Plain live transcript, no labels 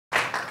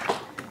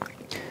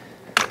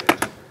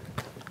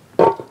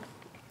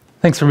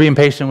Thanks for being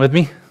patient with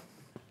me.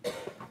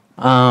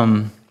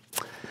 Had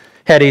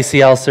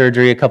ACL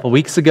surgery a couple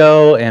weeks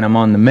ago, and I'm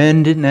on the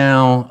mend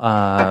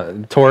now.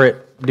 Tore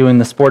it doing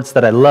the sports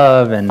that I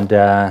love, and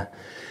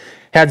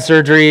had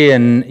surgery,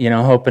 and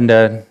hoping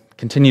to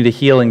continue to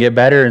heal and get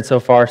better. And so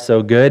far,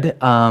 so good.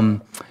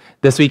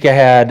 This week I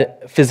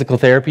had physical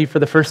therapy for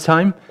the first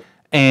time,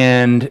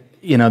 and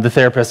the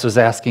therapist was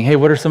asking, "Hey,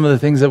 what are some of the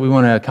things that we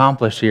want to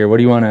accomplish here? What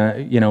do you want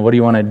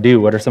to do?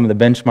 What are some of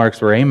the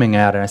benchmarks we're aiming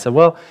at?" And I said,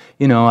 "Well,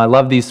 I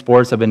love these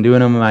sports. I've been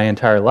doing them my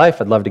entire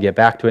life. I'd love to get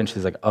back to it." And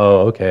she's like,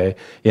 "Oh, okay.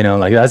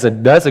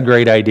 That's a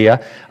great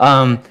idea."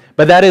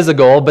 But that is a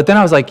goal. But then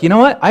I was like, you know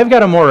what? I've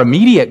got a more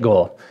immediate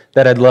goal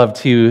that I'd love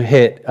to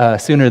hit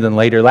sooner than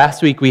later.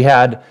 Last week we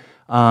had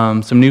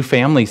some new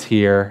families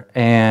here,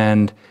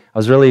 and I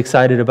was really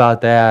excited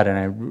about that,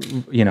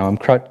 and I'm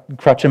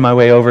crutching my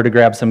way over to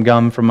grab some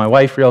gum from my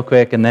wife real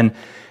quick, and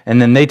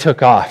then they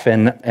took off,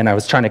 and I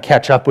was trying to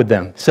catch up with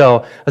them. So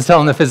I was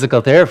telling the physical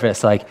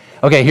therapist, like,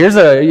 okay, here's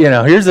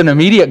an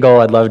immediate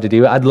goal I'd love to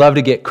do. I'd love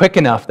to get quick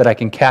enough that I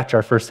can catch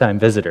our first-time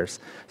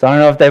visitors. So I don't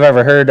know if they've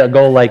ever heard a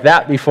goal like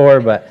that before,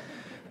 but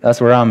that's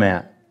where I'm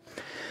at.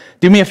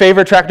 Do me a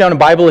favor, track down a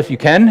Bible if you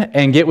can,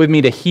 and get with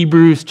me to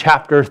Hebrews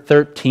chapter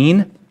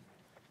 13.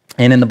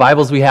 And in the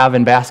Bibles we have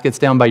in baskets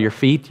down by your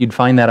feet, you'd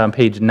find that on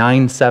page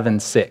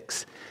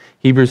 976.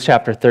 Hebrews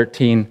chapter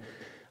 13,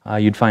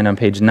 you'd find on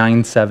page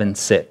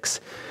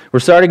 976. We're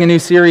starting a new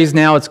series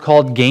now. It's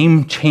called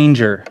Game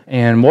Changer.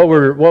 And what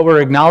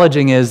we're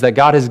acknowledging is that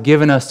God has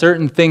given us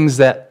certain things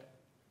that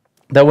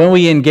when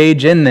we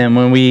engage in them,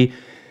 when we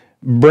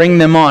bring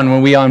them on,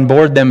 when we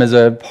onboard them as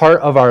a part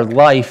of our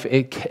life,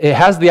 it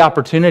has the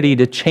opportunity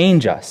to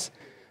change us.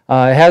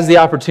 It has the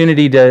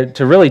opportunity to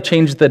really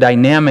change the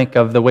dynamic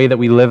of the way that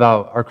we live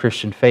out our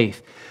Christian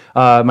faith.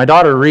 My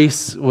daughter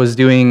Reese was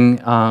doing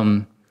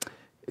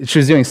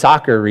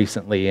soccer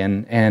recently,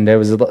 and it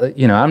was,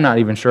 I'm not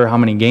even sure how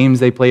many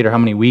games they played or how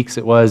many weeks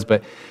it was,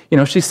 but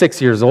she's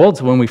 6 years old.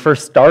 So when we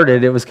first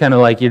started, it was kind of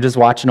like you're just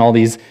watching all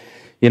these,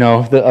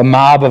 a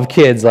mob of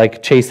kids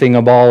like chasing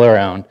a ball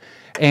around,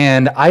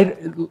 and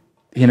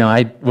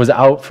I was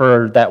out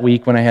for that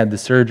week when I had the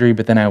surgery,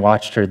 but then I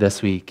watched her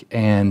this week,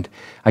 and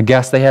I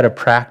guess they had a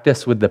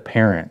practice with the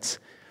parents,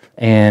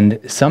 and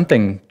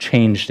something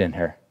changed in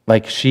her.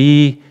 Like,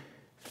 she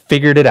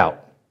figured it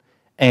out,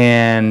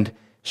 and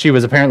she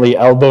was apparently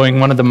elbowing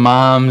one of the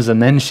moms,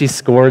 and then she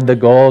scored the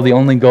goal, the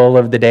only goal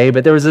of the day.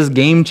 But there was this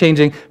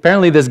game-changing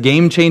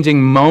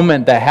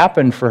moment that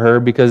happened for her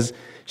because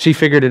she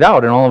figured it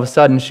out, and all of a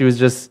sudden she was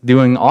just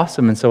doing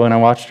awesome. And so when I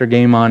watched her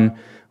game on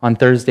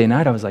Thursday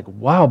night, I was like,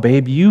 wow,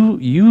 babe,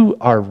 you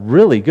are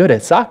really good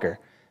at soccer.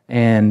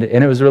 And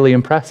it was really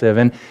impressive.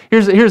 And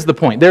here's the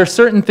point. There are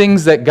certain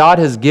things that God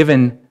has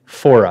given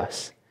for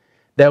us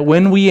that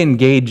when we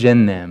engage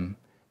in them,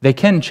 they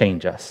can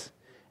change us.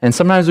 And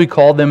sometimes we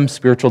call them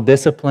spiritual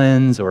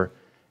disciplines or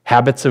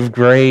habits of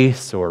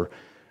grace or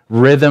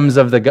rhythms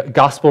of the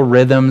gospel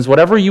rhythms,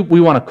 whatever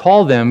we want to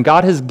call them.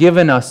 God has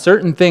given us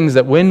certain things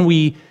that when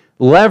we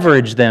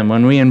leverage them,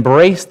 when we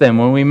embrace them,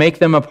 when we make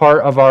them a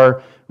part of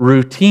our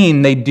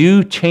routine, they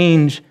do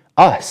change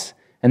us,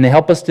 and they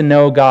help us to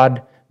know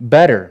God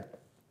better.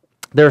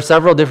 There are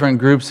several different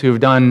groups who've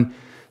done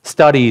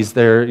studies.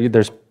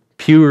 There's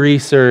Pew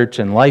Research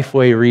and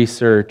Lifeway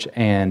Research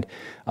and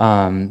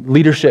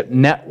Leadership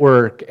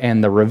Network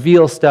and the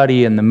Reveal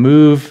Study and the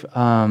Move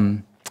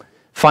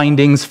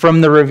findings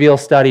from the Reveal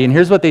Study. And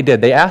here's what they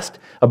did. They asked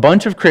a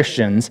bunch of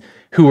Christians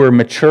who were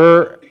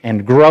mature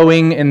and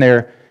growing in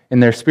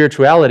their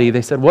spirituality.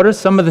 They said, what are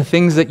some of the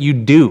things that you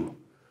do?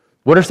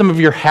 What are some of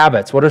your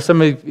habits? What are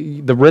some of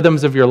the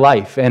rhythms of your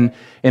life? And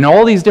in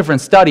all these different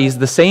studies,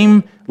 the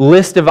same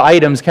list of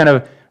items kind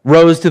of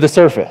rose to the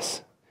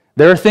surface.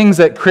 There are things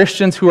that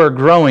Christians who are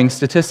growing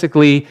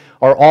statistically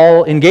are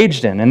all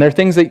engaged in, and there are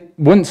things that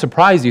wouldn't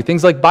surprise you,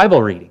 things like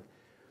Bible reading.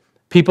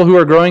 People who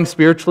are growing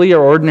spiritually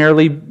are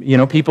ordinarily,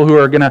 people who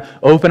are going to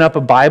open up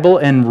a Bible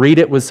and read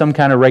it with some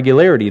kind of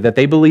regularity, that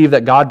they believe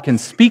that God can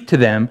speak to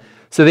them,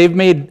 so they've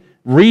made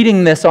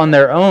reading this on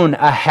their own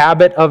a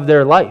habit of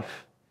their life.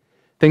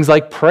 Things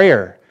like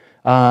prayer,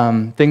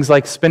 things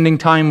like spending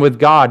time with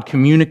God,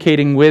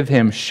 communicating with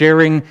Him,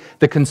 sharing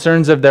the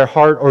concerns of their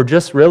heart, or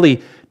just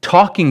really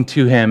talking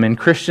to Him. And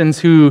Christians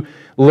who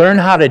learn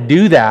how to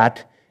do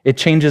that, it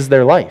changes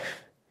their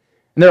life.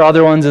 And there are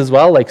other ones as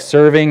well, like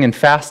serving and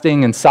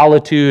fasting and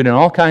solitude and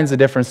all kinds of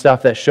different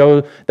stuff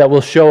that will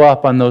show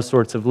up on those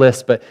sorts of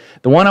lists. But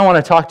the one I want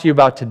to talk to you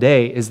about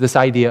today is this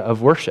idea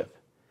of worship.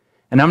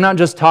 And I'm not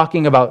just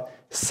talking about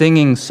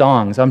singing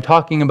songs. I'm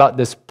talking about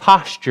this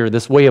posture,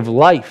 this way of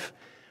life,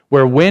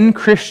 where when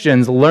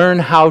Christians learn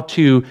how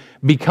to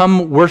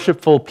become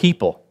worshipful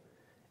people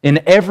in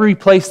every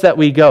place that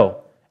we go,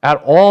 at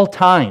all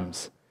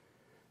times,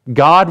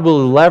 God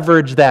will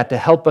leverage that to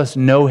help us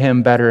know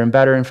Him better and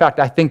better. In fact,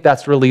 I think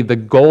that's really the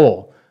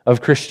goal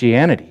of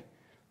Christianity,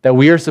 that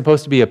we are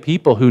supposed to be a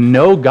people who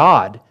know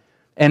God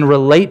and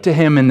relate to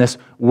Him in this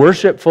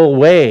worshipful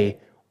way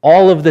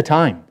all of the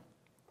time.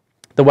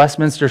 The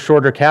Westminster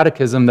Shorter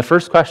Catechism, the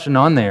first question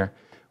on there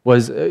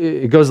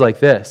it goes like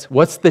this.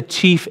 What's the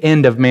chief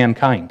end of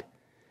mankind?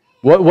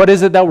 What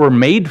is it that we're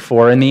made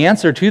for? And the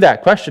answer to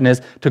that question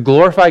is to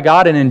glorify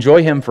God and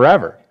enjoy Him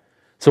forever.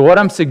 So what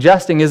I'm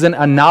suggesting isn't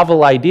a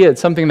novel idea.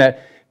 It's something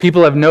that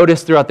people have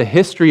noticed throughout the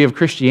history of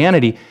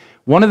Christianity.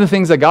 One of the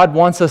things that God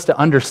wants us to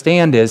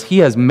understand is He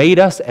has made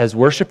us as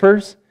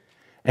worshipers,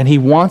 and He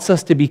wants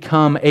us to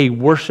become a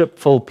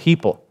worshipful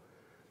people.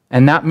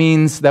 And that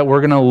means that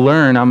we're going to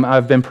learn,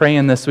 I've been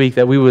praying this week,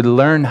 that we would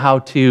learn how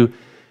to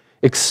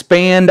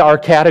expand our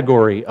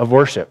category of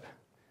worship.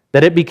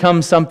 That it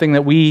becomes something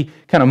that we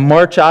kind of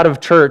march out of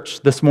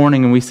church this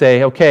morning and we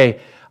say, okay,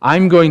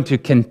 I'm going to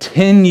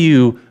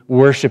continue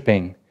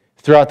worshiping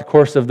throughout the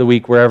course of the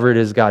week wherever it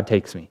is God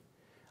takes me.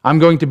 I'm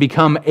going to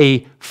become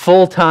a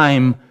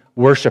full-time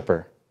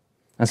worshiper.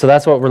 And so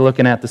that's what we're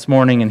looking at this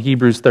morning in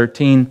Hebrews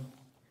 13.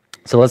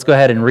 So let's go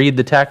ahead and read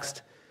the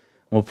text.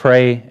 We'll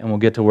pray and we'll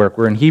get to work.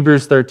 We're in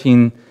Hebrews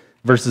 13,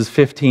 verses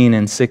 15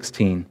 and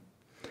 16.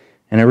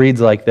 And it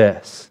reads like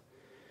this.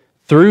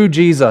 Through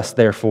Jesus,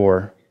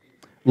 therefore,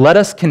 let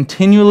us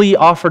continually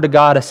offer to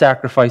God a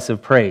sacrifice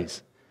of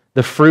praise,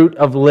 the fruit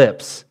of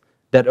lips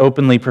that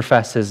openly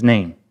profess His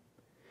name.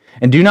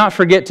 And do not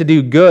forget to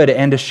do good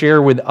and to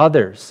share with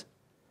others,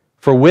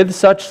 for with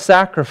such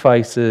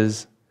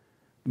sacrifices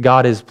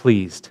God is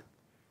pleased.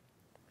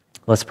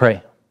 Let's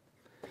pray.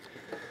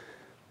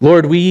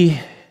 Lord, we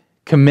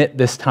commit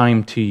this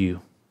time to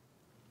You.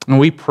 And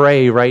we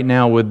pray right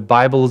now with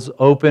Bibles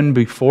open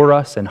before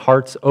us and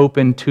hearts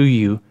open to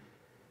You.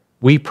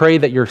 We pray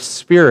that Your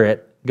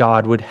Spirit,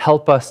 God, would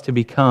help us to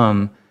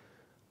become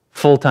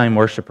full-time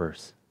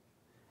worshipers.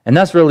 And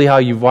that's really how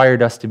You've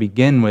wired us to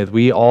begin with.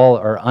 We all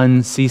are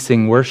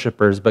unceasing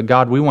worshipers, but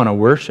God, we want to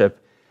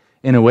worship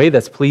in a way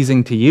that's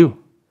pleasing to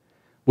You.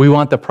 We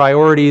want the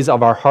priorities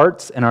of our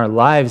hearts and our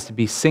lives to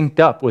be synced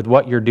up with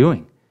what You're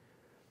doing.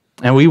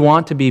 And we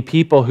want to be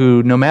people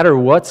who, no matter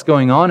what's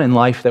going on in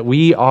life, that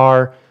we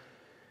are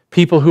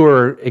people who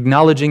are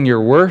acknowledging Your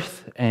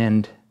worth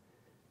and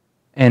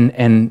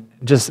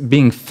just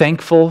being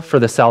thankful for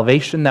the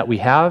salvation that we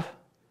have,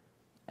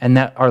 and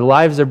that our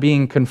lives are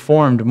being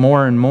conformed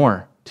more and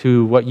more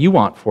to what You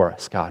want for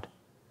us, God.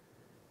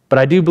 But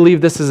I do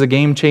believe this is a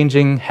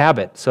game-changing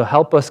habit, so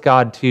help us,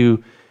 God,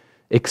 to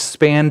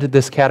expand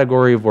this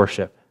category of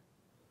worship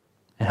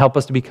and help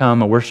us to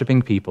become a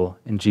worshiping people.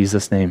 In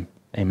Jesus' name,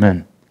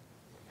 amen.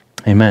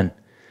 Amen.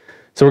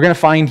 So we're going to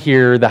find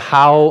here the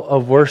how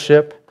of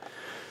worship,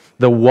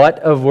 the what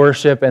of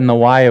worship, and the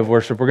why of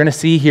worship. We're going to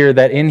see here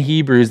that in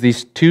Hebrews,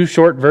 these two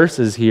short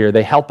verses here,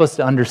 they help us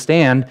to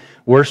understand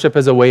worship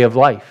as a way of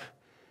life.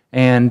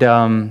 And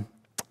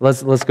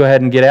let's go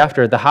ahead and get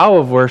after it. The how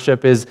of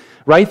worship is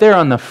right there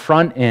on the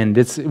front end.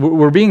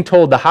 We're being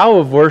told the how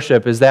of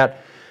worship is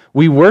that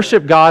we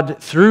worship God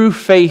through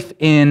faith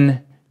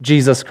in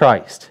Jesus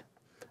Christ.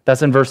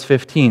 That's in verse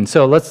 15.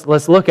 So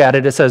let's look at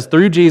it. It says,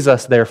 through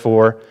Jesus,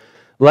 therefore,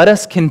 let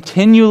us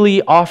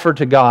continually offer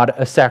to God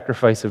a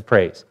sacrifice of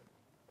praise.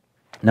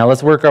 Now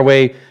let's work our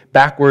way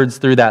backwards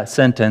through that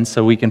sentence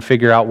so we can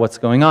figure out what's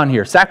going on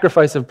here.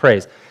 Sacrifice of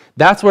praise.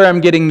 That's where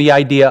I'm getting the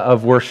idea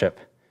of worship.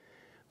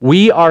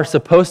 We are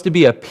supposed to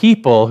be a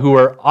people who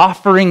are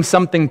offering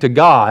something to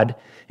God,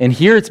 and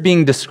here it's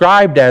being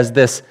described as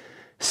this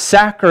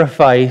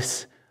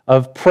sacrifice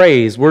of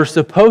praise. We're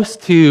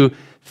supposed to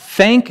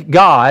thank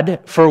God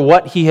for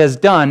what He has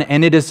done,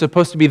 and it is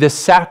supposed to be this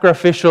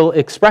sacrificial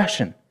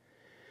expression.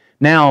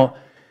 Now,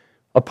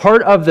 a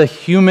part of the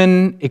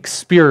human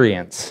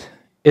experience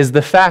is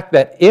the fact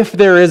that if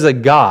there is a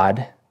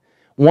God,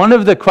 one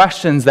of the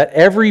questions that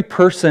every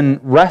person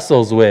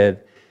wrestles with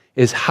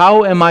is,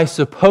 how am I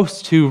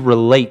supposed to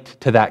relate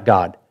to that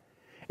God?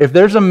 If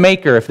there's a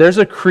maker, if there's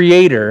a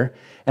creator,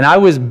 and I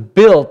was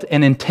built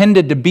and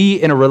intended to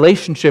be in a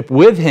relationship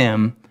with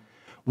Him,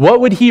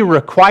 what would He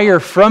require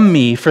from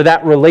me for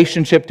that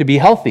relationship to be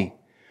healthy?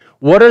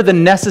 What are the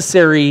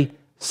necessary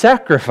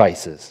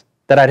sacrifices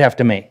that I'd have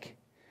to make?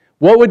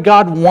 What would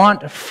God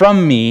want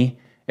from me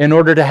in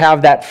order to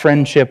have that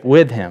friendship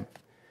with Him?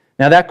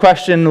 Now that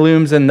question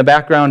looms in the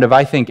background of,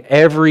 I think,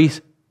 every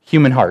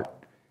human heart.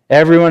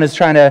 Everyone is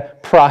trying to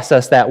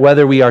process that,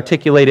 whether we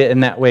articulate it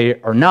in that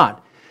way or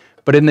not.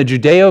 But in the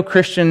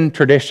Judeo-Christian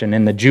tradition,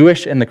 in the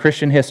Jewish and the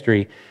Christian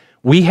history,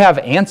 we have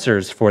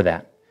answers for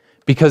that.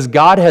 Because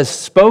God has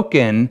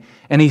spoken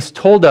and He's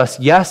told us,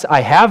 yes,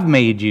 I have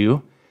made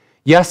you.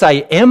 Yes, I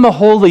am a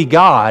holy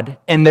God,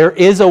 and there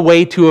is a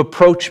way to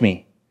approach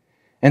me.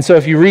 And so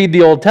if you read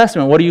the Old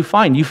Testament, what do you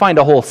find? You find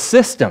a whole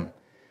system,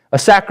 a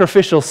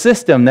sacrificial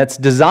system that's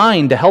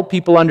designed to help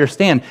people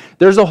understand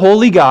there's a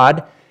holy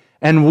God,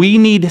 and we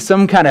need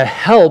some kind of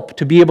help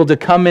to be able to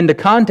come into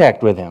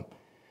contact with Him.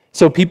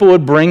 So people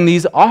would bring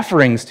these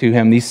offerings to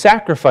Him, these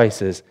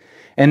sacrifices.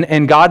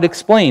 And God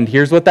explained,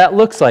 here's what that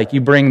looks like.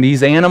 You bring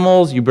these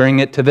animals, you bring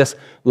it to this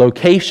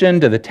location,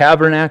 to the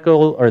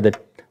tabernacle or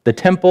the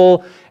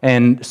temple,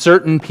 and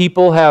certain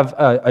people have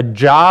a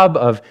job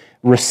of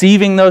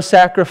receiving those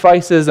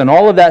sacrifices, and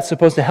all of that's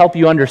supposed to help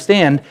you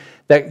understand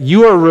that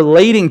you are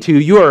relating to,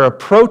 you are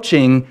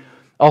approaching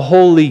a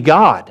holy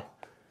God.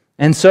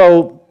 And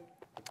so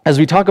as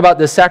we talk about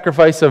this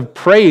sacrifice of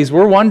praise,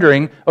 we're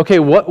wondering, okay,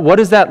 what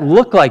does that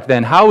look like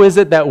then? How is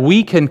it that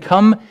we can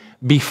come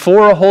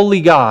before a holy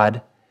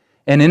God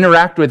and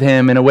interact with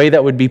him in a way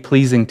that would be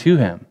pleasing to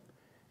him?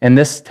 And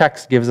this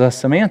text gives us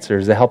some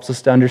answers that helps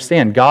us to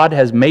understand. God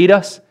has made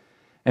us,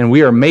 and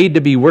we are made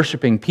to be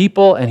worshiping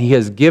people, and he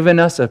has given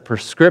us a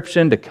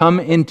prescription to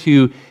come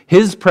into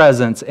his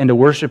presence and to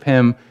worship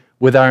him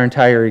with our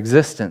entire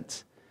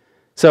existence.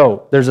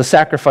 So there's a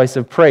sacrifice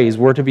of praise.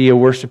 We're to be a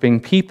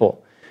worshiping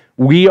people.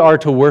 We are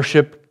to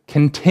worship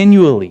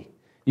continually.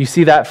 You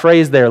see that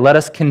phrase there, let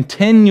us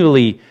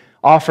continually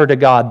offer to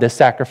God this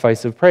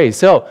sacrifice of praise.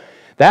 So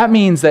that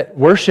means that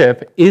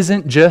worship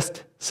isn't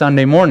just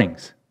Sunday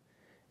mornings.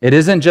 It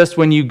isn't just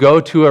when you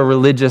go to a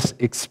religious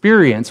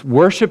experience.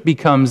 Worship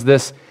becomes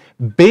this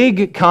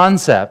big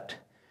concept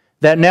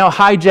that now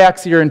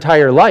hijacks your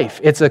entire life.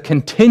 It's a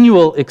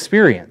continual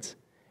experience.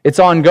 It's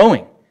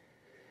ongoing.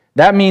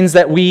 That means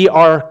that we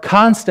are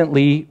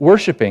constantly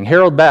worshiping.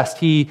 Harold Best,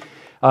 he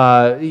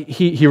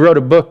wrote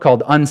a book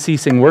called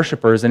Unceasing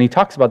Worshipers, and he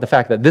talks about the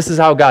fact that this is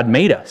how God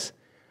made us.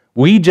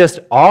 We just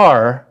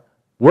are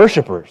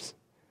worshipers.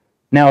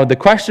 Now, the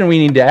question we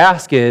need to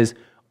ask is,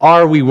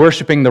 are we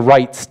worshiping the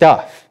right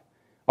stuff?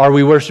 Are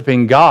we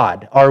worshiping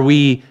God? Are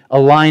we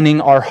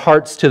aligning our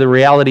hearts to the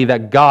reality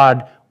that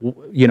God,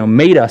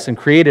 made us and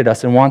created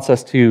us and wants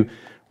us to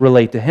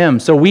relate to him?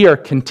 So we are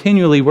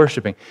continually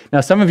worshiping.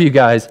 Now, some of you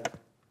guys,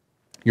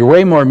 you're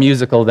way more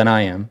musical than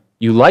I am.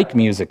 You like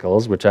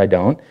musicals, which I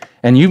don't,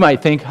 and you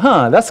might think,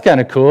 that's kind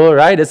of cool,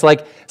 right? It's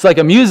like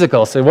a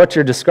musical. So what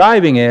you're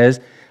describing is,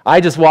 I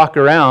just walk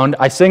around,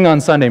 I sing on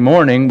Sunday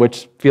morning,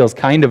 which feels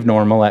kind of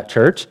normal at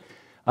church,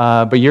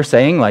 but you're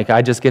saying,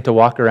 I just get to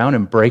walk around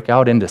and break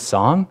out into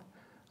song?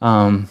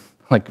 I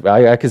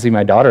could see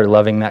my daughter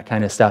loving that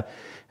kind of stuff.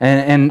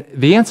 And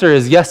the answer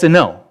is yes and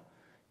no.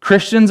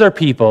 Christians are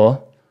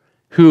people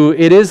who,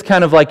 it is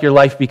kind of like your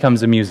life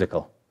becomes a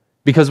musical,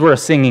 because we're a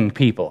singing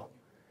people.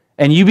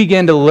 And you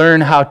begin to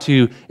learn how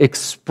to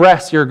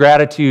express your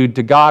gratitude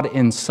to God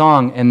in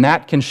song, and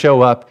that can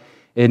show up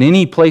in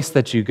any place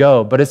that you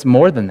go, but it's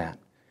more than that.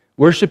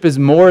 Worship is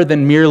more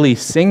than merely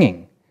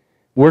singing.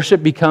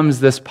 Worship becomes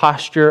this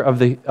posture of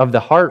the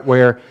heart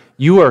where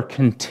you are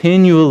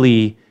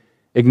continually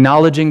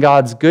acknowledging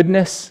God's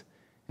goodness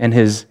and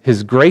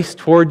his grace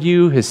toward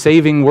you, his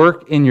saving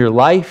work in your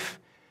life,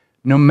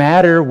 no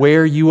matter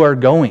where you are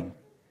going.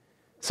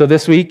 So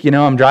this week,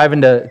 I'm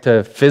driving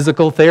to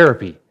physical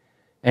therapy.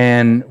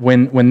 And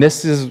when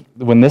this is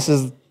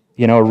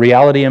a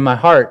reality in my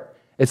heart,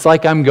 it's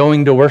like I'm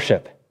going to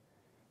worship,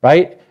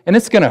 right? And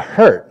it's going to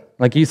hurt.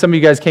 Some of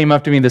you guys came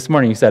up to me this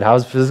morning. You said,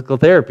 "How's physical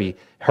therapy?"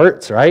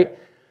 Hurts, right?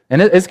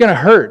 And it's going to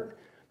hurt.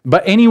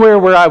 But anywhere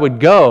where I would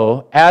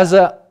go as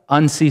an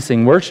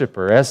unceasing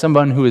worshiper, as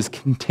someone who is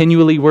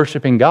continually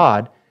worshiping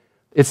God,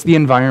 it's the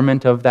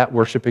environment of that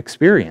worship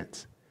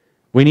experience.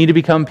 We need to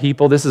become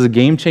people. This is a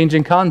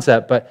game-changing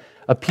concept, but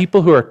a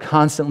people who are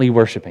constantly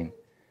worshiping.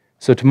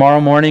 So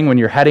tomorrow morning when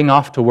you're heading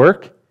off to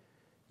work,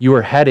 you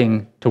are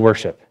heading to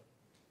worship.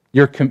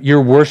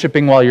 You're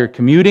worshiping while you're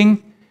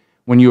commuting.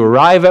 When you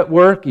arrive at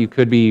work, you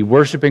could be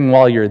worshiping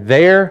while you're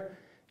there.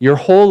 Your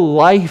whole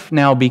life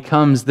now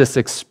becomes this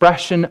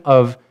expression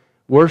of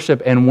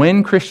worship. And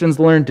when Christians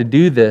learn to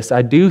do this,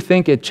 I do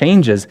think it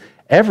changes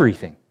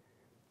everything.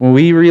 When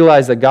we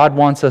realize that God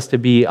wants us to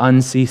be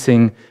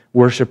unceasing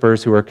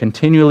worshipers who are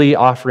continually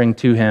offering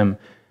to him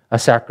a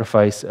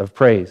sacrifice of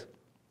praise.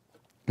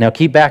 Now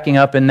keep backing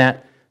up in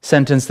that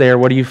sentence there.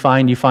 What do you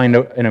find? You find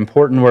an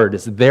important word.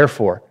 It's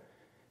therefore.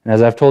 And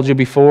as I've told you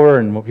before,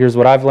 and here's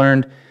what I've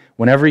learned,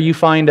 whenever you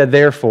find a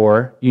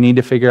therefore, you need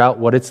to figure out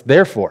what it's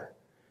there for.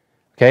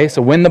 Okay,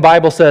 so when the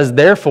Bible says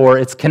therefore,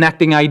 it's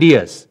connecting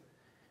ideas.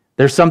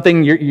 There's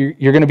something, you're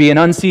going to be an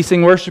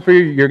unceasing worshiper,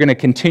 you're going to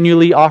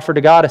continually offer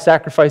to God a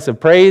sacrifice of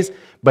praise,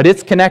 but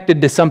it's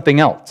connected to something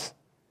else.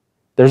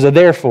 There's a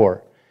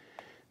therefore.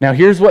 Now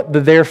here's what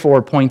the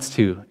therefore points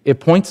to. It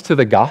points to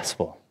the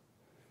gospel.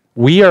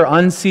 We are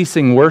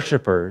unceasing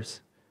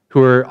worshipers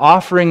who are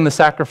offering the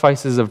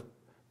sacrifices of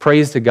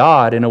praise to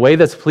God in a way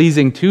that's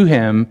pleasing to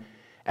him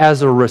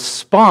as a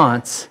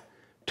response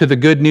to the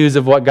good news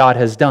of what God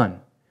has done.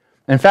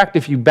 In fact,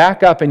 if you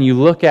back up and you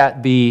look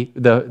at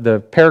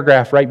the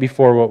paragraph right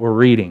before what we're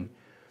reading,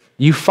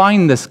 you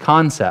find this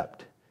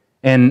concept.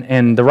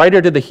 And the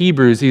writer to the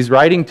Hebrews, he's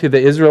writing to the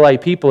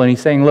Israelite people, and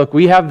he's saying, look,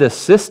 we have this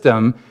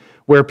system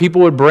where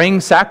people would bring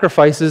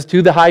sacrifices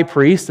to the high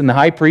priest, and the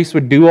high priest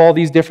would do all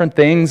these different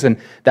things, and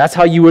that's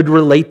how you would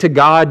relate to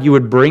God. You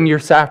would bring your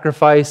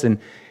sacrifice, and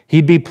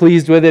he'd be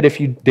pleased with it if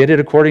you did it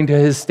according to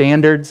his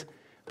standards.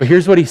 But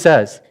here's what he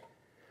says.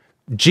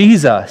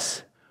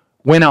 Jesus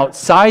went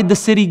outside the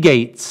city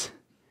gates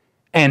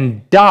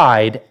and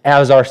died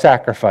as our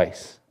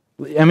sacrifice.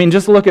 I mean,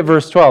 just look at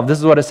verse 12. This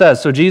is what it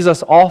says. So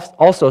Jesus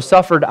also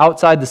suffered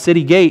outside the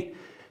city gate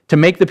to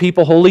make the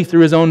people holy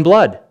through his own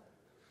blood.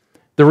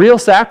 The real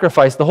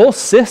sacrifice, the whole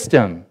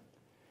system,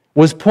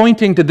 was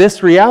pointing to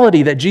this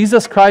reality that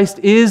Jesus Christ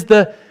is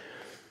the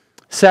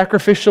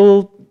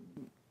sacrificial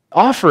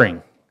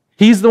offering.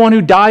 He's the one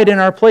who died in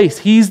our place.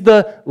 He's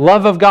the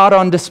love of God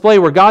on display,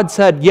 where God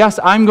said, yes,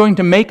 I'm going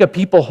to make a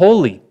people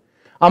holy.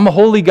 I'm a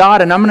holy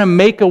God, and I'm going to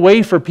make a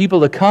way for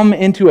people to come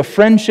into a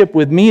friendship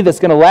with me that's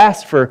going to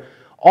last for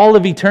all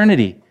of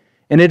eternity.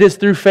 And it is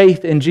through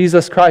faith in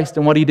Jesus Christ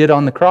and what He did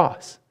on the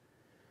cross.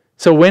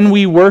 So when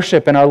we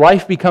worship and our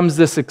life becomes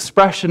this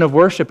expression of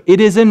worship, it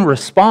is in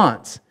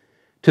response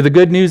to the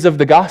good news of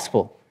the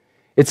gospel.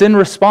 It's in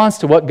response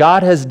to what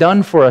God has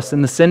done for us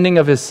in the sending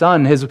of His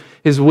Son,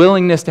 His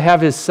willingness to have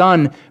His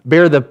Son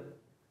bear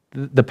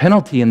the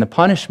penalty and the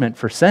punishment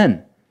for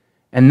sin,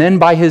 and then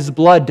by His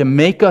blood to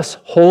make us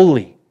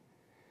holy.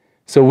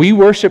 So we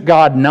worship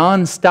God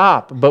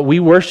nonstop, but we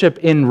worship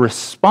in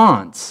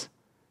response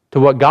to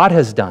what God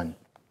has done.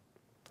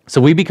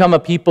 So we become a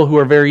people who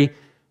are very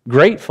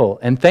grateful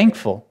and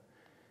thankful.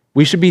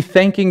 We should be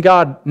thanking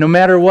God no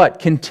matter what,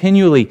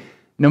 continually,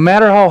 no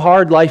matter how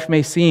hard life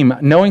may seem.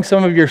 Knowing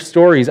some of your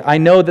stories, I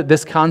know that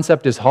this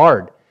concept is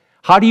hard.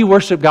 How do you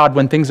worship God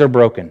when things are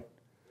broken?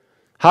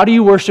 How do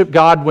you worship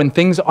God when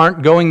things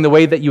aren't going the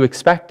way that you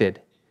expected?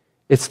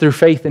 It's through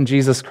faith in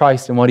Jesus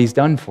Christ and what He's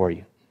done for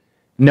you.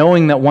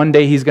 Knowing that one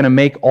day He's going to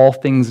make all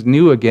things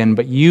new again,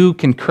 but you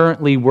can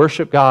currently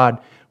worship God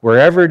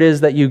wherever it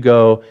is that you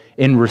go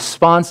in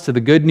response to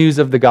the good news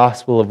of the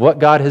gospel of what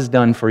God has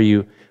done for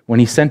you when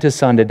He sent His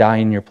Son to die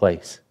in your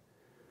place.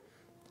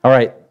 All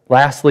right,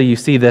 lastly, you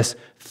see this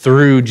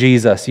through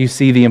Jesus. You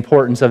see the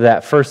importance of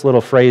that first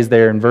little phrase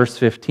there in verse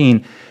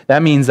 15.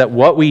 That means that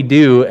what we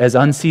do as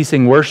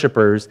unceasing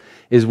worshipers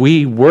is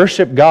we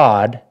worship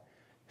God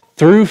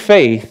through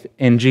faith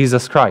in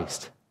Jesus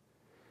Christ.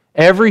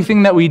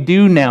 Everything that we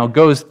do now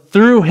goes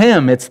through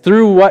Him. It's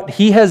through what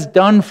He has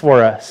done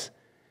for us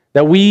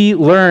that we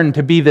learn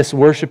to be this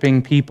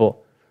worshiping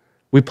people.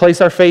 We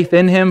place our faith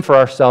in Him for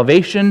our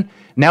salvation.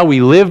 Now we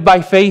live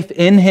by faith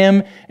in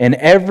Him, and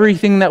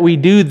everything that we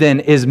do then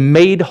is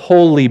made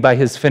holy by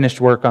His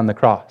finished work on the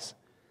cross.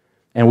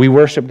 And we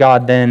worship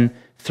God then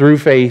through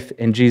faith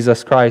in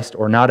Jesus Christ,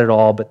 or not at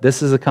all, but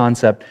this is a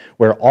concept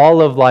where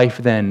all of life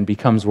then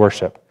becomes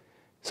worship.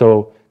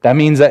 So that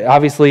means that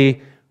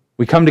obviously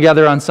we come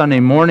together on Sunday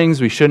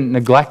mornings. We shouldn't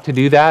neglect to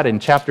do that. In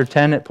chapter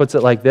 10, it puts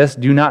it like this: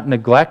 do not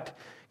neglect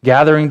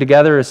gathering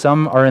together as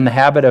some are in the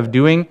habit of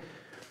doing,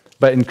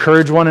 but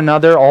encourage one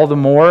another all the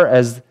more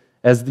as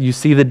you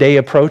see the day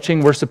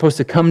approaching. We're supposed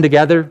to come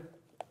together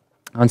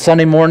on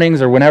Sunday mornings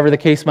or whenever the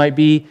case might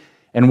be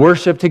and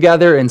worship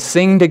together and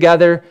sing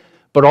together,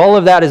 but all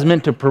of that is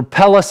meant to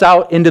propel us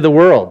out into the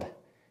world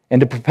and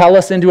to propel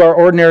us into our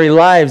ordinary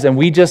lives, and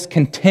we just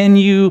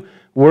continue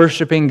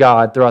worshiping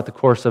God throughout the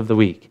course of the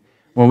week.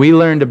 When we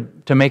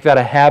learn to make that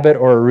a habit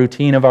or a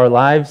routine of our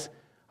lives,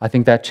 I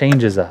think that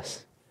changes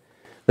us.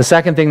 The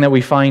second thing that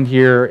we find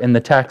here in the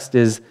text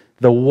is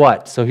the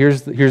what. So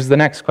here's the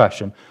next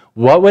question.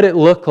 What would it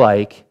look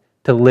like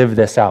to live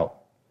this out?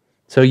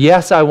 So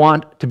yes, I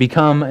want to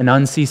become an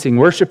unceasing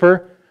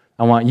worshiper.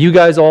 I want you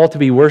guys all to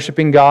be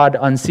worshiping God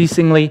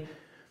unceasingly.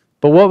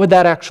 But what would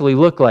that actually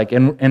look like?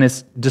 And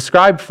it's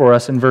described for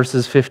us in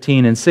verses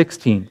 15 and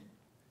 16.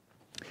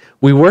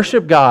 We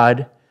worship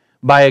God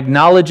by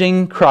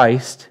acknowledging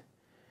Christ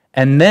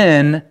and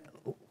then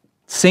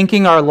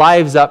syncing our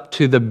lives up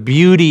to the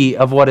beauty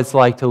of what it's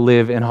like to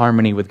live in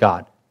harmony with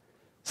God.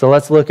 So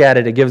let's look at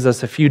it. It gives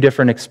us a few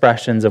different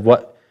expressions of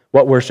what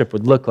worship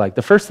would look like.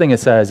 The first thing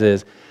it says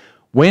is,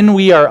 when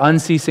we are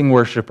unceasing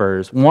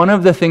worshipers, one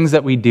of the things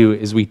that we do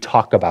is we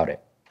talk about it.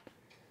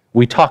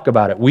 We talk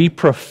about it. We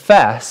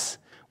profess,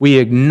 we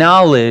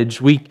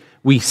acknowledge, we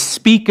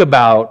speak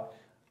about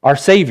our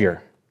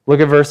Savior. Look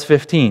at verse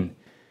 15.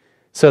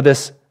 So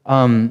this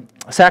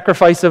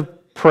sacrifice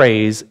of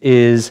praise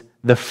is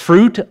the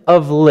fruit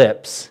of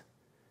lips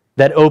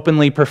that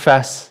openly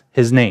profess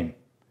His name.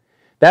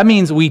 That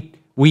means we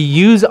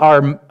use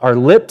our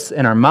lips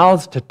and our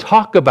mouths to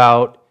talk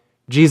about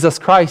Jesus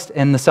Christ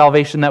and the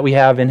salvation that we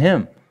have in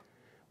Him.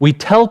 We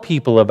tell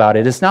people about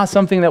it. It's not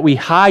something that we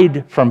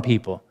hide from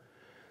people.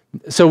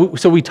 So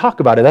we talk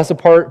about it. That's a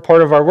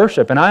part of our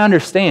worship. And I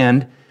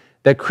understand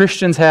that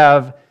Christians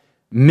have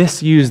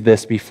misused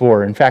this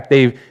before. In fact,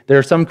 there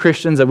are some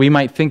Christians that we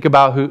might think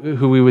about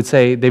who we would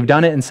say they've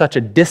done it in such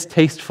a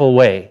distasteful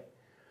way.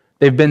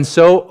 They've been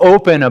so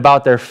open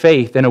about their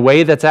faith in a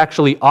way that's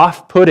actually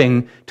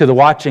off-putting to the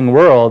watching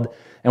world,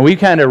 and we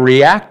kind of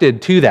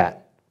reacted to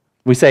that.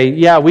 We say,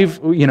 yeah,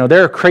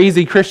 there are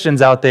crazy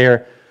Christians out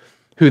there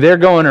who they're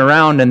going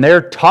around and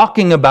they're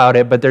talking about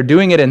it, but they're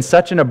doing it in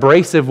such an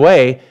abrasive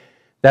way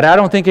that I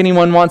don't think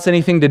anyone wants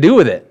anything to do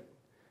with it.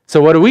 So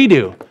what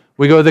do?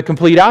 We go the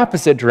complete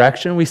opposite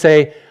direction. We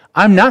say,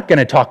 I'm not going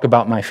to talk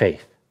about my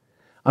faith.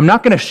 I'm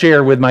not going to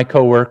share with my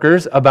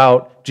coworkers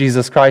about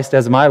Jesus Christ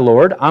as my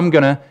Lord. I'm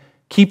going to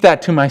keep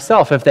that to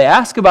myself. If they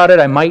ask about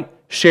it, I might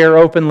share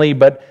openly,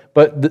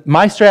 but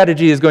my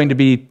strategy is going to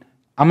be,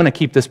 I'm going to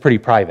keep this pretty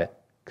private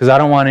because I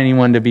don't want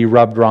anyone to be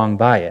rubbed wrong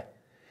by it.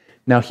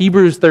 Now,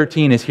 Hebrews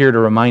 13 is here to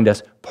remind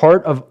us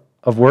part of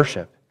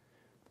worship,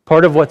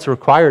 part of what's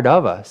required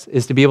of us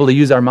is to be able to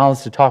use our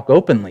mouths to talk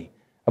openly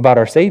about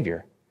our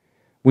Savior.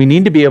 We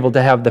need to be able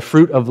to have the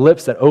fruit of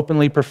lips that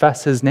openly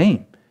profess his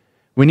name.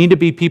 We need to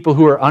be people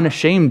who are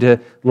unashamed to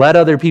let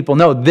other people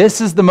know this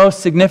is the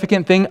most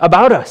significant thing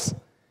about us.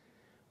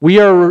 We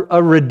are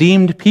a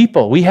redeemed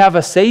people. We have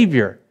a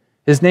Savior.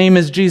 His name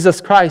is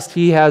Jesus Christ.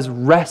 He has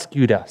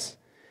rescued us.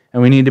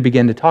 And we need to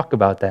begin to talk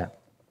about that.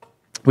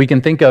 We can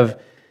think of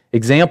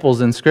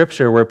examples in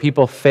Scripture where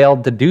people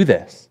failed to do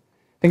this.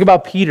 Think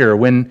about Peter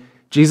when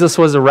Jesus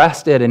was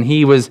arrested and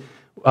he was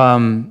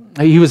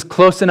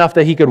close enough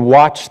that he could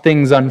watch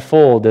things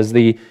unfold as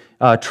the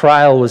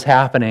trial was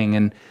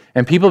happening.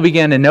 And people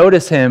began to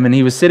notice him, and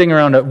he was sitting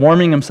around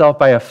warming himself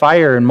by a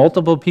fire, and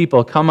multiple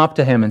people come up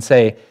to him and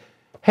say,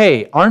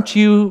 "Hey, aren't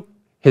you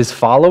his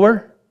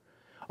follower?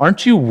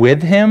 Aren't you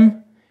with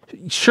him?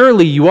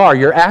 Surely you are.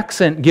 Your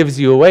accent gives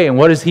you away." And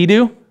what does he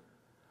do?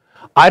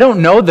 "I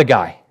don't know the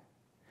guy.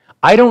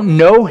 I don't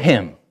know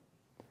him."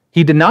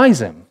 He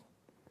denies him.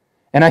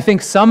 And I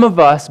think some of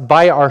us,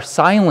 by our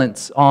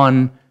silence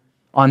on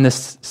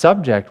this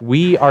subject,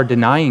 we are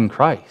denying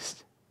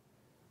Christ.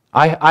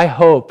 I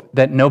hope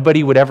that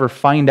nobody would ever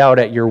find out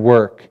at your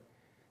work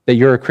that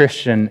you're a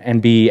Christian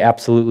and be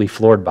absolutely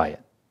floored by it.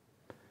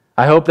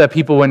 I hope that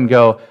people wouldn't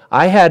go,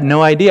 "I had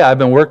no idea. I've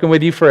been working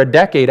with you for a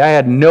decade. I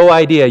had no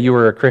idea you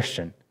were a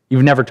Christian.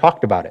 You've never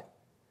talked about it."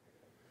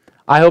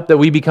 I hope that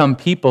we become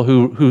people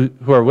who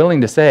are willing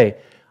to say,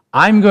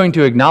 "I'm going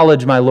to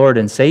acknowledge my Lord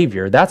and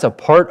Savior. That's a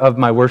part of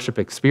my worship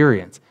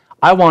experience.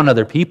 I want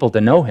other people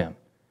to know him.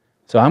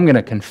 So I'm going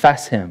to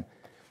confess him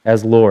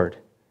as Lord."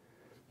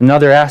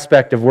 Another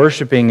aspect of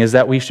worshiping is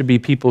that we should be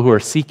people who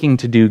are seeking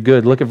to do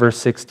good. Look at verse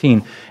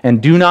 16.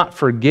 "And do not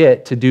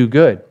forget to do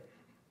good."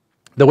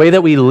 The way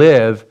that we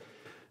live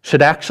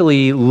should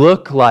actually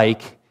look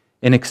like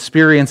an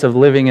experience of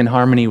living in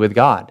harmony with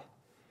God.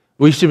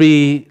 We should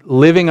be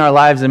living our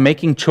lives and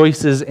making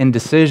choices and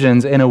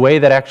decisions in a way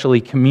that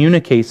actually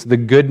communicates the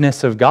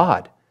goodness of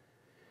God.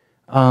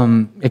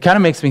 It kind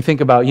of makes me think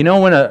about,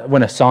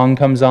 when a song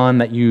comes on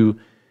that you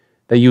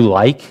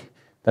like,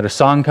 that a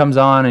song comes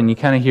on and you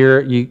kind of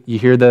hear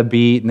the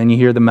beat, and then you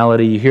hear the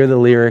melody, you hear the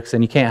lyrics,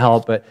 and you can't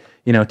help but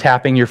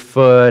tapping your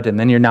foot, and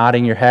then you're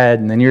nodding your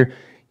head, and then you're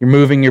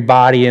moving your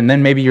body, and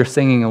then maybe you're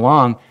singing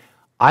along.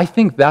 I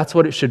think that's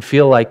what it should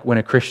feel like when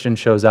a Christian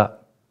shows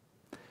up.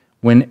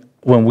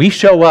 When we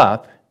show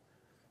up,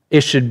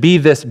 it should be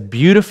this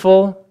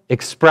beautiful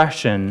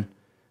expression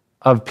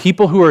of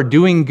people who are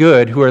doing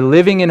good, who are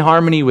living in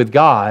harmony with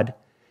God,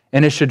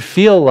 and it should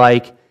feel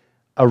like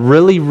a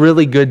really,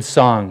 really good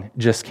song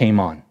just came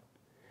on,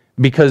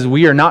 because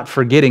we are not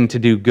forgetting to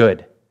do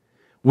good.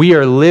 We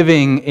are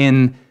living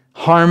in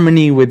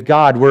harmony with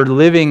God. We're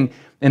living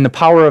in the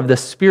power of the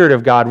Spirit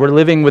of God. We're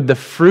living with the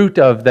fruit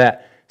of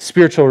that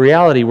spiritual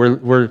reality.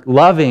 We're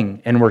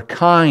loving, and we're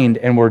kind,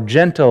 and we're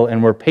gentle,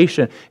 and we're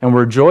patient, and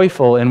we're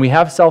joyful, and we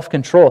have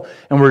self-control,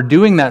 and we're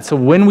doing that. So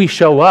when we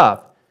show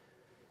up,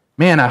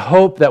 man, I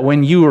hope that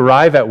when you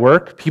arrive at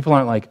work, people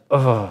aren't like,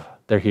 "Oh,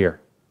 they're here,"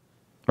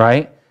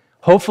 right?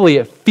 Hopefully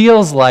it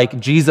feels like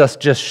Jesus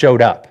just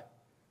showed up.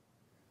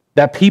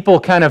 That people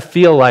kind of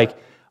feel like,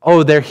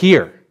 "Oh, they're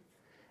here."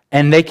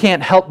 And they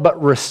can't help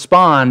but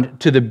respond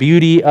to the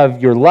beauty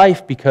of your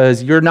life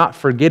because you're not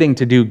forgetting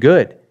to do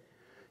good.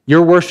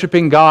 You're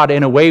worshiping God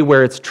in a way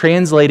where it's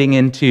translating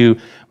into,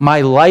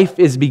 my life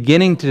is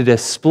beginning to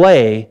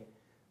display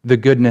the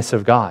goodness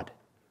of God.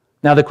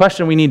 Now, the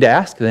question we need to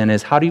ask then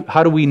is, how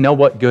do we know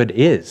what good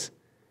is?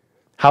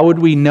 How would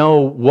we know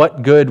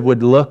what good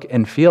would look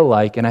and feel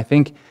like? And I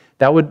think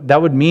that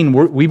would mean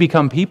we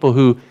become people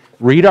who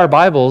read our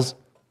Bibles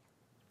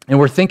and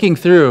we're thinking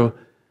through,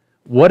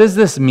 what does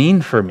this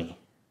mean for me?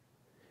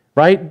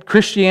 Right?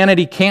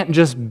 Christianity can't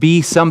just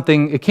be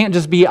something, it can't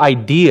just be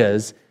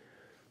ideas.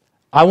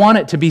 I want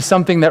it to be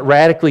something that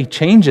radically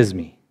changes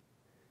me.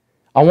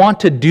 I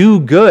want to do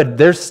good.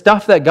 There's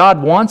stuff that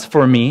God wants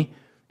for me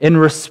in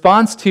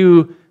response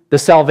to the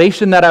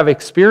salvation that I've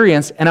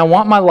experienced, and I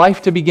want my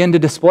life to begin to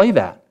display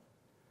that.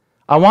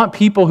 I want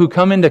people who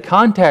come into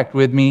contact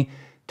with me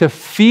to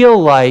feel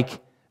like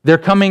they're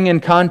coming in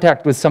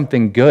contact with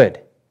something good.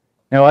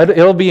 Now,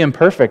 it'll be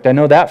imperfect, I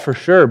know that for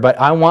sure, but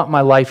I want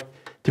my life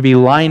to be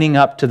lining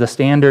up to the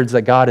standards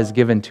that God has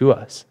given to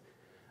us.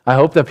 I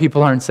hope that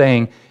people aren't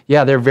saying,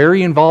 "Yeah, they're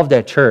very involved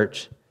at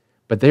church,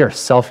 but they are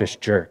selfish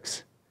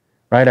jerks."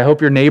 Right? I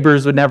hope your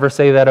neighbors would never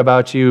say that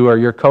about you, or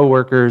your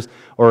coworkers,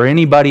 or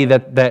anybody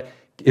that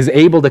is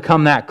able to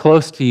come that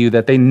close to you,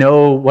 that they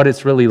know what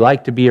it's really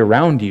like to be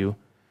around you.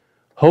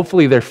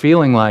 Hopefully they're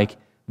feeling like,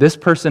 this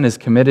person is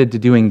committed to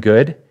doing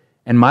good,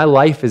 and my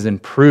life is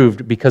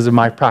improved because of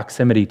my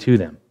proximity to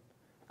them.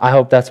 I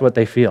hope that's what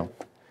they feel.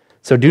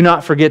 So do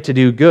not forget to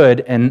do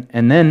good, and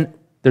then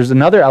there's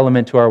another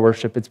element to our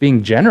worship. It's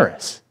being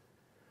generous.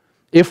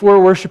 If we're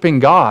worshiping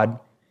God,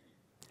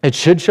 it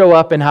should show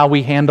up in how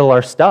we handle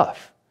our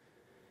stuff.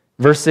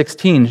 Verse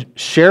 16,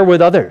 share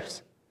with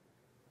others.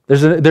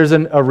 There's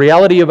a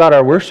reality about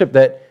our worship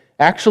that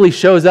actually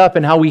shows up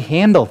in how we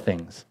handle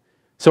things.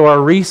 So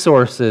our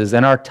resources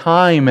and our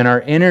time and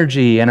our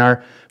energy and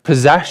our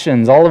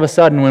possessions, all of a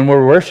sudden when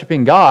we're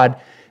worshiping God,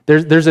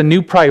 there's a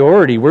new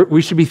priority.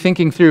 We should be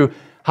thinking through,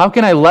 how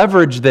can I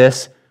leverage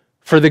this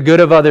for the good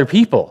of other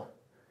people?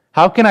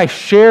 How can I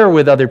share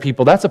with other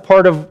people? That's a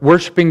part of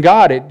worshiping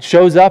God. It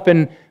shows up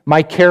in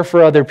my care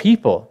for other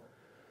people.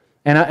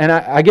 And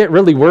I get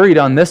really worried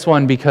on this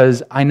one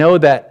because I know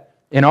that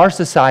in our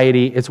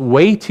society, it's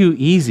way too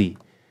easy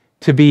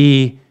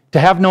to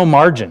have no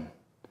margin.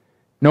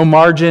 No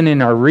margin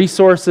in our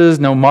resources,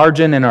 no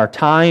margin in our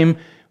time.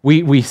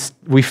 We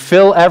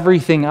fill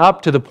everything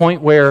up to the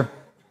point where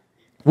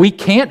we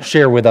can't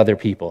share with other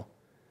people.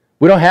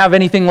 We don't have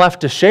anything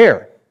left to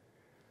share.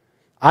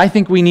 I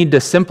think we need to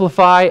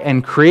simplify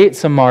and create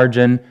some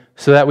margin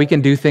so that we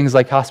can do things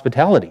like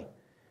hospitality,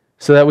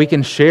 so that we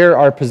can share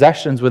our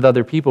possessions with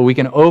other people. We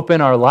can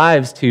open our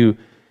lives to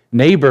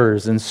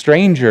neighbors and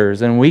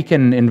strangers, and we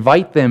can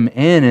invite them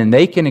in, and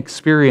they can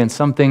experience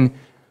something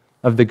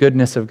of the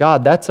goodness of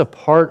God. That's a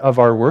part of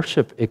our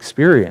worship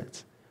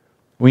experience.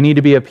 We need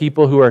to be a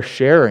people who are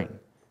sharing,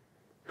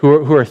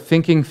 who are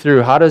thinking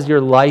through, how does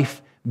your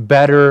life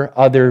better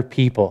other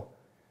people?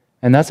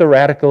 And that's a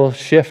radical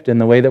shift in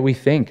the way that we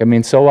think. I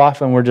mean, so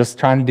often we're just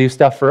trying to do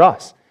stuff for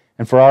us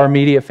and for our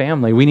immediate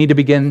family. We need to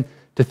begin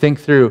to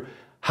think through,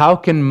 how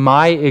can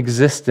my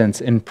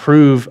existence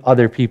improve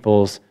other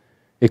people's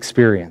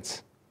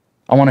experience?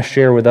 I want to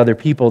share with other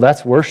people.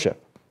 That's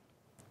worship.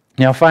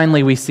 Now,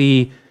 finally, we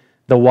see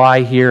the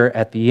why here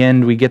at the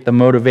end. We get the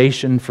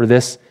motivation for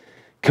this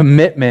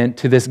commitment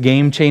to this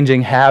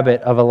game-changing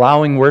habit of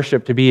allowing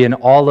worship to be an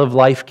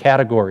all-of-life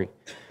category.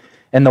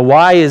 And the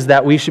why is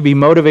that we should be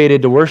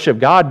motivated to worship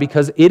God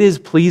because it is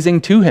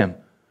pleasing to Him.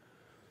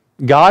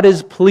 God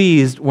is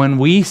pleased when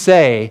we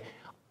say,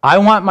 I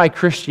want my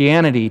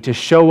Christianity to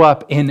show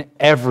up in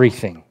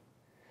everything.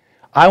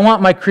 I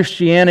want my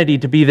Christianity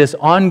to be this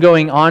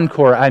ongoing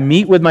encore. I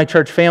meet with my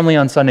church family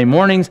on Sunday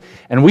mornings,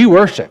 and we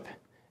worship,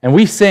 and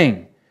we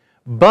sing.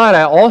 But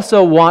I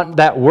also want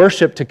that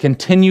worship to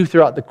continue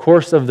throughout the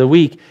course of the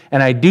week,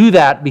 and I do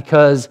that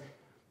because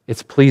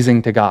it's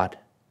pleasing to God.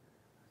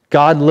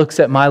 God looks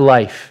at my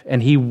life,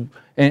 and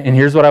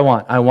here's what I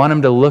want. I want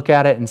Him to look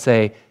at it and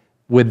say,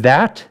 with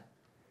that,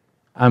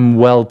 I'm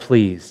well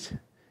pleased.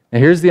 Now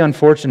here's the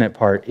unfortunate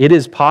part. It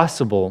is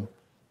possible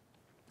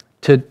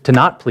to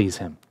not please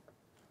Him.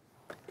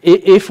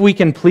 If we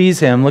can please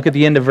Him, look at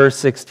the end of verse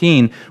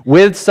 16.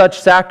 With such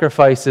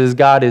sacrifices,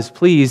 God is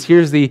pleased.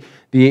 Here's the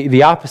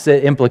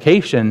opposite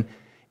implication.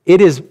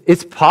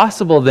 It's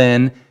possible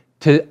then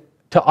to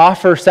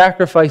offer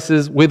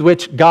sacrifices with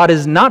which God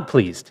is not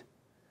pleased.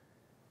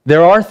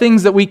 There are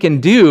things that we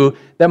can do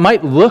that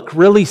might look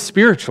really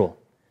spiritual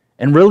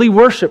and really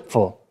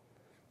worshipful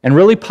and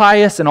really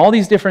pious and all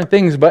these different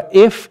things, but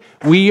if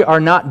we are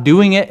not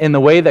doing it in the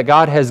way that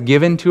God has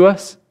given to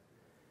us,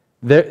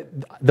 the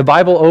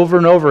Bible over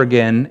and over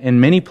again in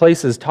many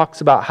places talks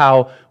about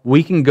how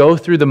we can go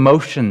through the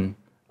motion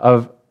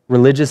of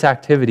religious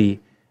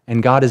activity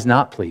and God is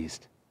not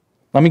pleased.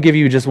 Let me give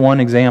you just one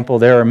example.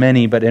 There are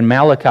many, but in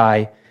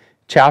Malachi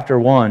chapter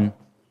 1,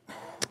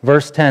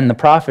 verse 10, the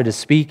prophet is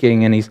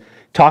speaking and he's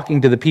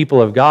talking to the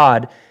people of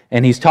God,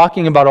 and he's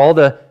talking about all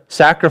the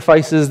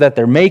sacrifices that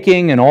they're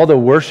making and all the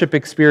worship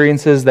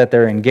experiences that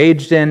they're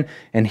engaged in.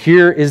 And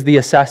here is the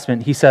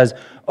assessment. He says,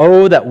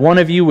 "Oh, that one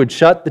of you would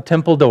shut the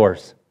temple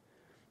doors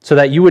so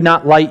that you would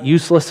not light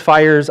useless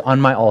fires on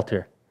my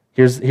altar."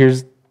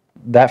 Here's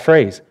that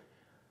phrase.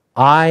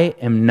 "I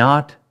am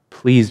not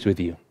pleased with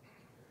you,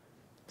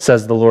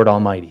 says the Lord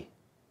Almighty,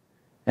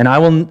 and I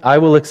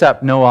will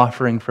accept no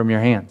offering from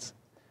your hands."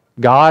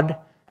 God,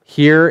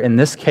 here in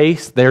this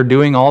case, they're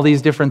doing all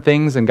these different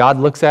things, and God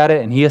looks at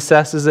it and He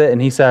assesses it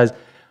and He says,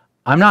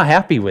 "I'm not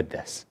happy with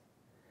this.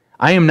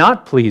 I am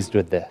not pleased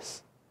with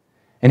this."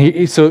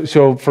 And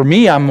so for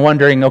me, I'm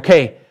wondering,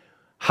 okay,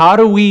 how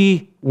do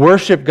we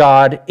worship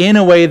God in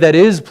a way that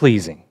is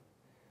pleasing?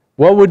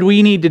 What would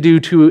we need to do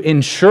to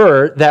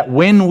ensure that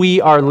when we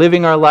are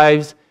living our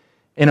lives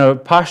in a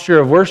posture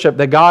of worship,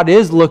 that God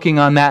is looking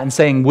on that and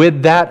saying,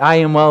 "With that, I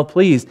am well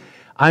pleased"?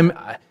 I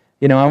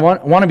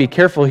want to be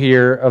careful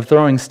here of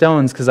throwing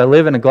stones because I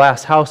live in a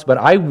glass house, but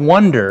I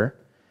wonder,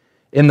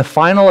 in the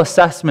final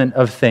assessment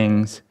of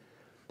things,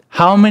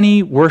 how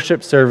many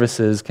worship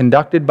services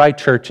conducted by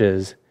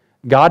churches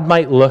God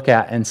might look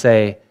at and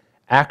say,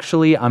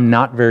 "Actually, I'm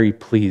not very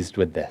pleased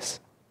with this.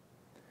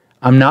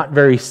 I'm not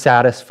very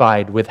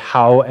satisfied with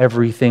how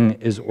everything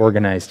is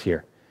organized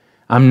here.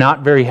 I'm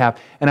not very happy."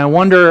 And I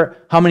wonder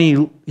how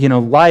many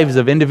lives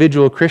of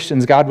individual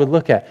Christians God would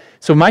look at.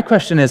 So my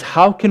question is,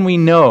 how can we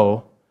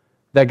know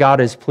that God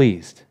is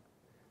pleased?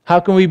 How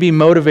can we be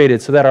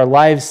motivated so that our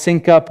lives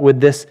sync up with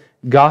this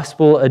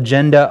gospel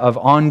agenda of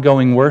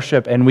ongoing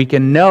worship and we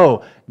can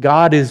know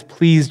God is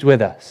pleased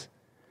with us?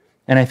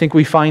 And I think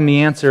we find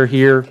the answer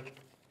here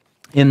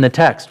in the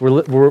text.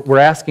 We're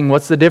asking,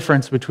 what's the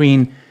difference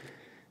between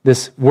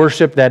this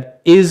worship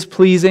that is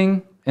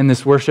pleasing and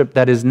this worship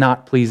that is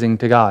not pleasing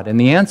to God? And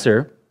the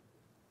answer,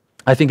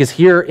 I think, is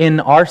here in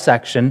our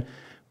section,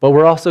 but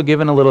we're also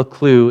given a little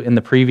clue in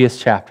the previous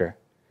chapter.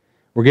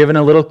 We're given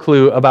a little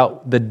clue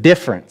about the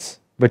difference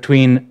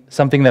between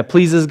something that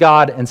pleases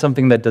God and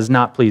something that does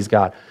not please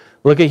God.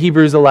 Look at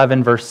Hebrews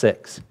 11, verse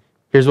 6.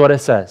 Here's what it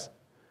says.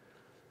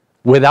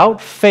 Without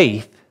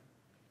faith,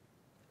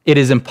 it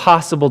is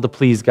impossible to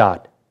please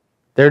God.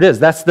 There it is.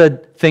 That's the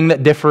thing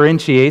that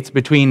differentiates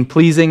between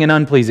pleasing and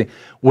unpleasing.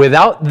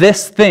 Without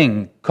this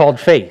thing called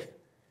faith,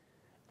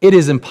 it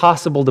is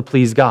impossible to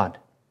please God.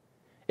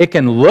 It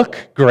can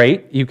look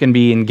great. You can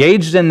be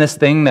engaged in this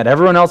thing that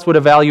everyone else would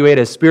evaluate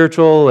as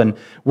spiritual and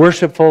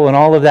worshipful and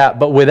all of that.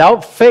 But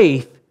without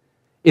faith,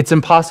 it's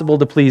impossible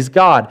to please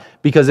God,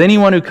 because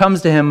anyone who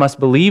comes to him must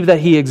believe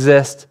that he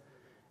exists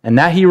and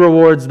that he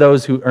rewards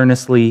those who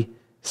earnestly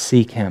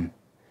seek him.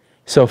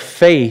 So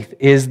faith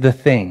is the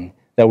thing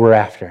that we're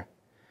after.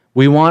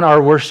 We want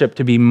our worship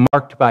to be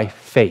marked by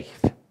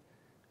faith.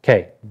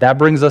 Okay, that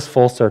brings us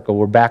full circle.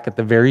 We're back at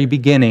the very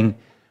beginning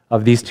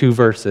of these two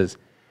verses.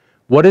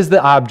 What is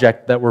the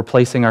object that we're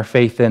placing our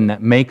faith in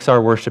that makes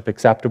our worship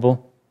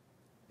acceptable?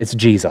 It's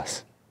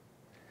Jesus.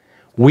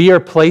 We are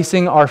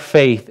placing our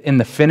faith in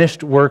the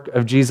finished work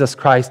of Jesus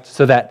Christ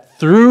so that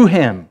through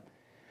him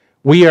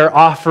we are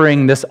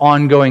offering this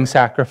ongoing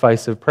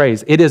sacrifice of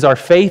praise. It is our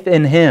faith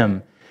in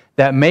him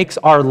that makes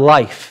our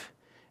life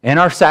and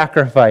our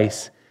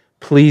sacrifice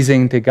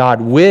pleasing to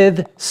God.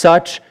 With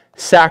such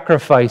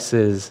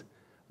sacrifices,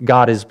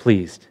 God is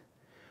pleased.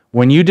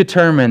 When you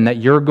determine that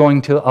you're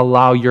going to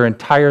allow your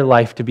entire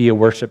life to be a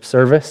worship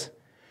service,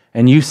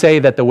 and you say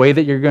that the way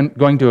that you're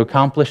going to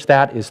accomplish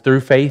that is through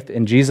faith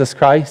in Jesus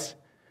Christ,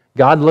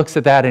 God looks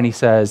at that and he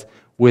says,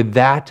 with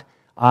that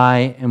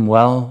I am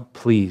well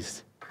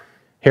pleased.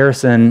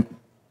 Harrison,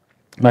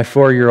 my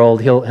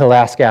 4-year-old, he'll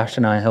ask Ash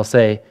and I, he'll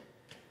say,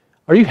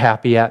 are you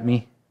happy at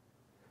me?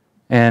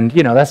 And,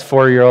 that's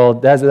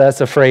 4-year-old.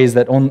 That's a phrase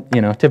that,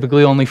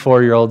 typically only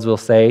 4-year-olds will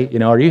say,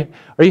 are you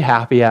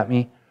happy at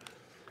me?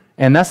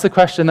 And that's the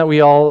question that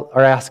we all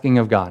are asking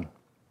of God.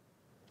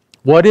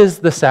 What is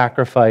the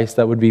sacrifice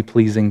that would be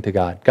pleasing to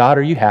God? God,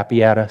 are you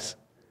happy at us?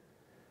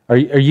 Do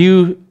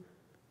you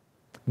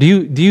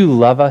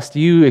love us? Do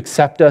you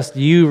accept us?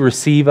 Do you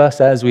receive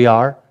us as we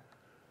are?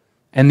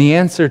 And the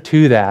answer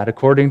to that,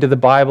 according to the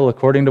Bible,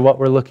 according to what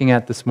we're looking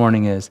at this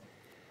morning, is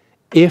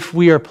if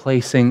we are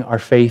placing our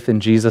faith in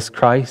Jesus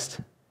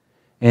Christ,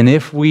 and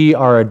if we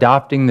are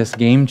adopting this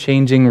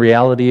game-changing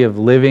reality of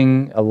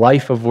living a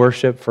life of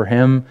worship for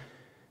him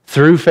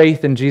through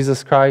faith in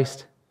Jesus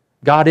Christ,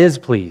 God is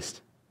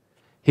pleased.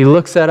 He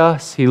looks at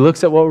us. He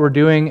looks at what we're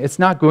doing. It's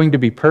not going to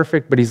be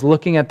perfect, but he's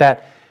looking at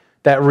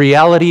that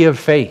reality of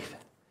faith.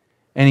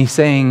 And he's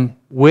saying,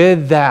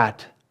 with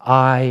that,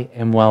 I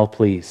am well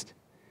pleased.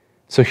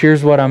 So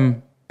here's what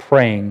I'm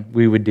praying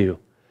we would do.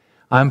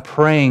 I'm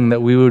praying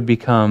that we would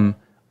become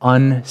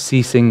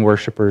unceasing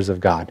worshipers of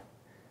God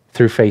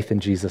through faith in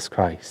Jesus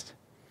Christ.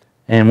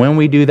 And when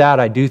we do that,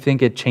 I do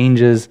think it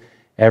changes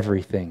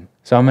everything.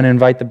 So I'm going to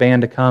invite the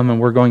band to come and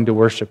we're going to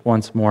worship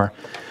once more.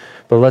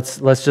 But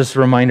let's just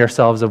remind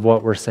ourselves of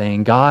what we're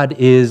saying. God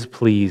is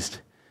pleased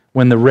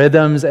when the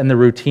rhythms and the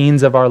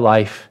routines of our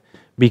life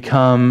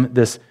become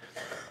this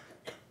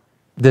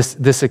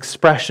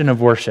expression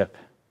of worship.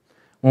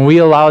 When we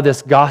allow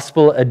this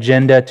gospel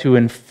agenda to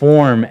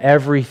inform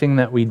everything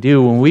that we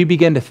do, when we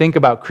begin to think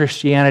about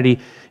Christianity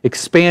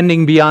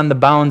expanding beyond the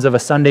bounds of a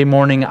Sunday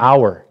morning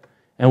hour,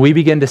 and we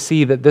begin to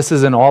see that this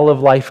is an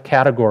all-of-life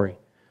category,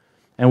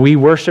 and we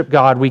worship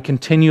God, we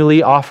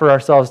continually offer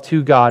ourselves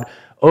to God,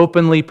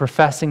 openly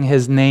professing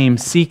his name,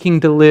 seeking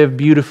to live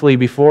beautifully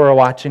before a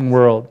watching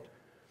world,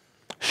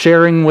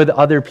 sharing with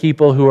other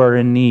people who are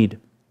in need.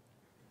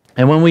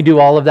 And when we do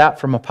all of that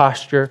from a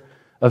posture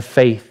of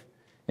faith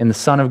in the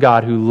Son of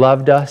God who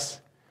loved us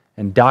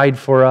and died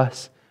for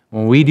us,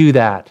 when we do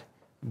that,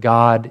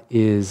 God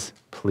is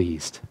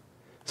pleased.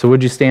 So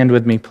would you stand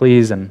with me,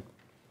 please, and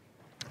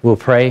we'll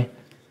pray,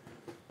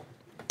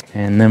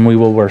 and then we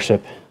will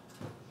worship.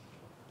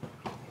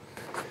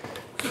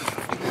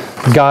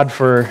 God,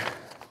 for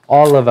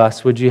all of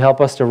us, would you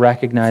help us to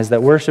recognize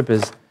that worship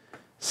is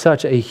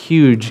such a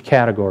huge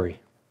category.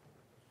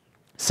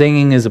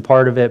 Singing is a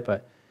part of it,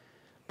 but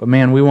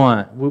man, we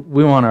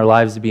want our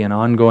lives to be an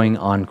ongoing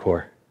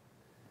encore.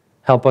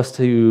 Help us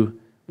to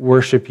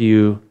worship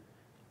you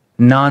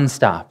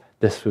nonstop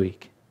this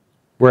week.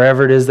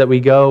 Wherever it is that we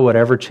go,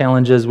 whatever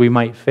challenges we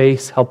might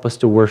face, help us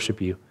to worship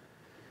you.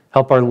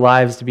 Help our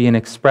lives to be an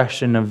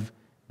expression of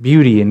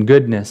beauty and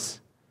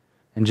goodness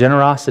and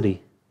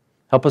generosity.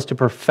 Help us to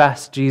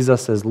profess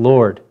Jesus as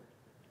Lord.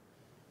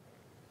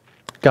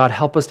 God,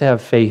 help us to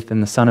have faith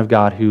in the Son of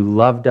God who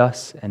loved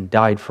us and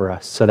died for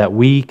us so that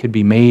we could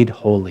be made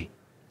holy.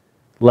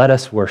 Let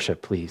us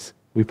worship, please.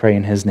 We pray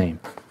in his name.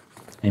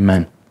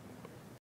 Amen.